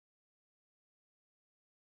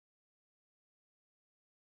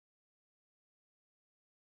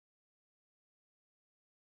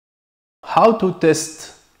how to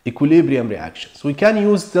test equilibrium reactions. We can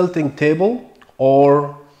use tilting table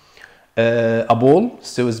or a ball,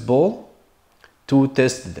 Swiss ball, to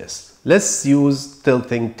test this. Let's use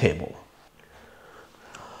tilting table.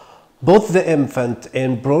 Both the infant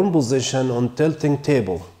in prone position on tilting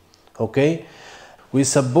table, okay? We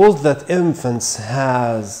suppose that infants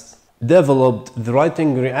has developed the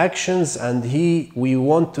writing reactions and we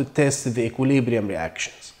want to test the equilibrium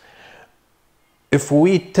reactions. If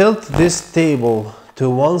we tilt this table to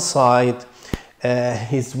one side,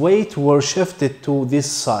 his weight will shifted to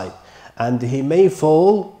this side and he may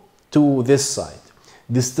fall to this side.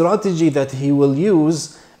 The strategy that he will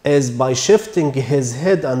use is by shifting his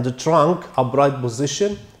head and the trunk upright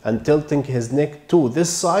position and tilting his neck to this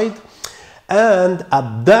side and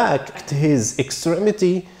abduct his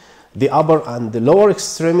extremity, the upper and the lower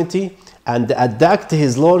extremity, and adduct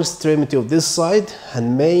his lower extremity of this side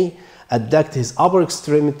and may adduct his upper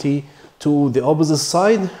extremity to the opposite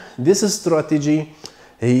side. This strategy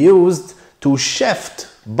he used to shift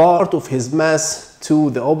part of his mass to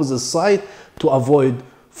the opposite side to avoid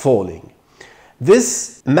falling.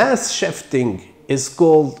 This mass shifting is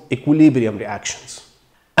called equilibrium reactions.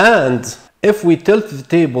 And if we tilt the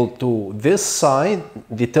table to this side,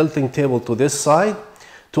 the tilting table to this side,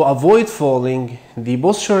 to avoid falling, the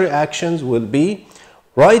posture reactions will be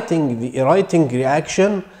writing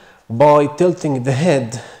reaction by tilting the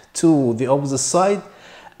head to the opposite side,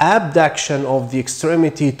 abduction of the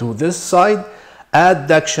extremity to this side,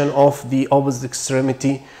 adduction of the opposite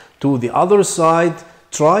extremity to the other side,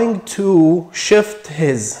 trying to shift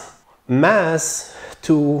his mass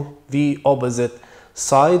to the opposite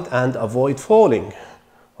side and avoid falling.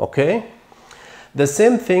 Okay? The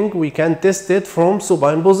same thing we can test it from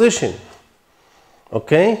supine position.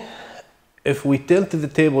 Okay? If we tilt the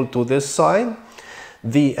table to this side,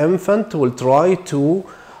 the infant will try to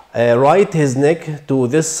right his neck to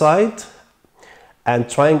this side and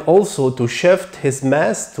trying also to shift his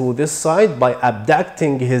mass to this side by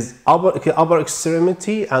abducting his upper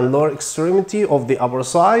extremity and lower extremity of the upper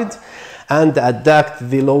side and adduct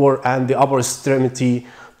the lower and the upper extremity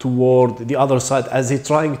toward the other side as he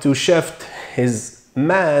trying to shift his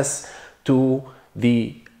mass to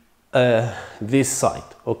the this side.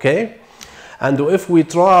 Okay, and if we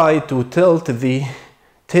try to tilt the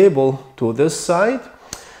table to this side,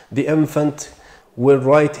 the infant will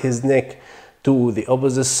right his neck to the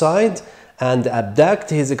opposite side and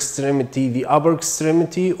abduct his extremity, the upper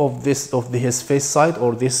extremity of his face side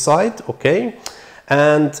or this side, okay,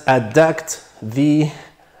 and adduct the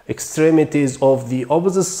extremities of the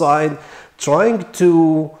opposite side, trying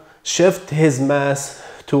to shift his mass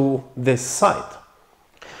to this side.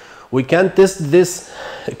 We can test this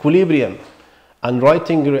equilibrium and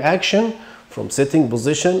writing reaction from sitting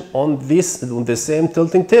position on the same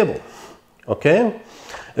tilting table. Okay,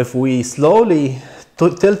 if we slowly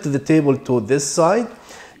tilt the table to this side,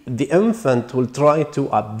 the infant will try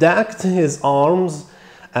to abduct his arms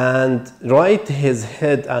and right his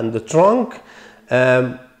head and the trunk,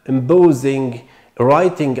 imposing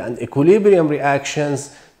writing and equilibrium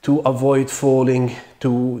reactions to avoid falling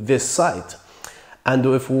to this side. And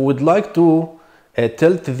if we would like to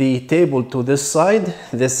tilt the table to this side,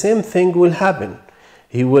 the same thing will happen.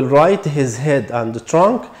 He will right his head and the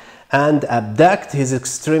trunk and abduct his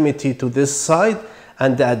extremity to this side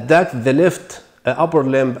and adduct the left upper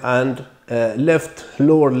limb and left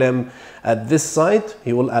lower limb at this side.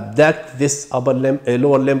 He will abduct this upper limb,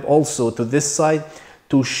 lower limb also to this side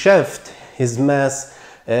to shift his mass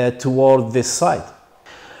toward this side.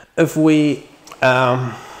 If we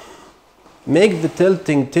make the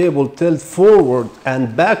tilting table tilt forward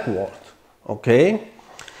and backward, okay,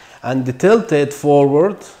 and tilt it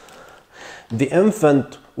forward, the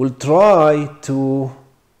infant will try to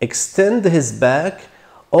extend his back,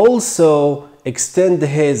 also extend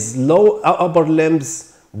his upper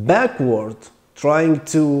limbs backward, trying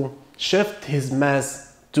to shift his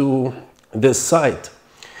mass to this side.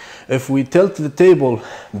 If we tilt the table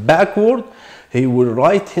backward, he will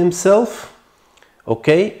right himself,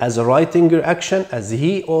 okay, as a writing reaction, as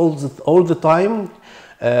he all the time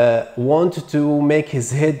want to make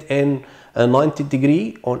his head in a 90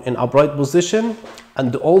 degree in upright position,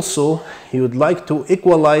 and also he would like to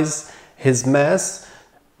equalize his mass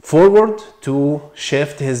forward to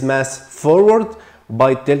shift his mass forward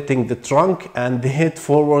by tilting the trunk and the head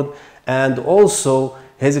forward and also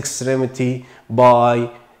his extremity by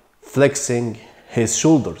flexing his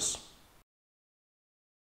shoulders.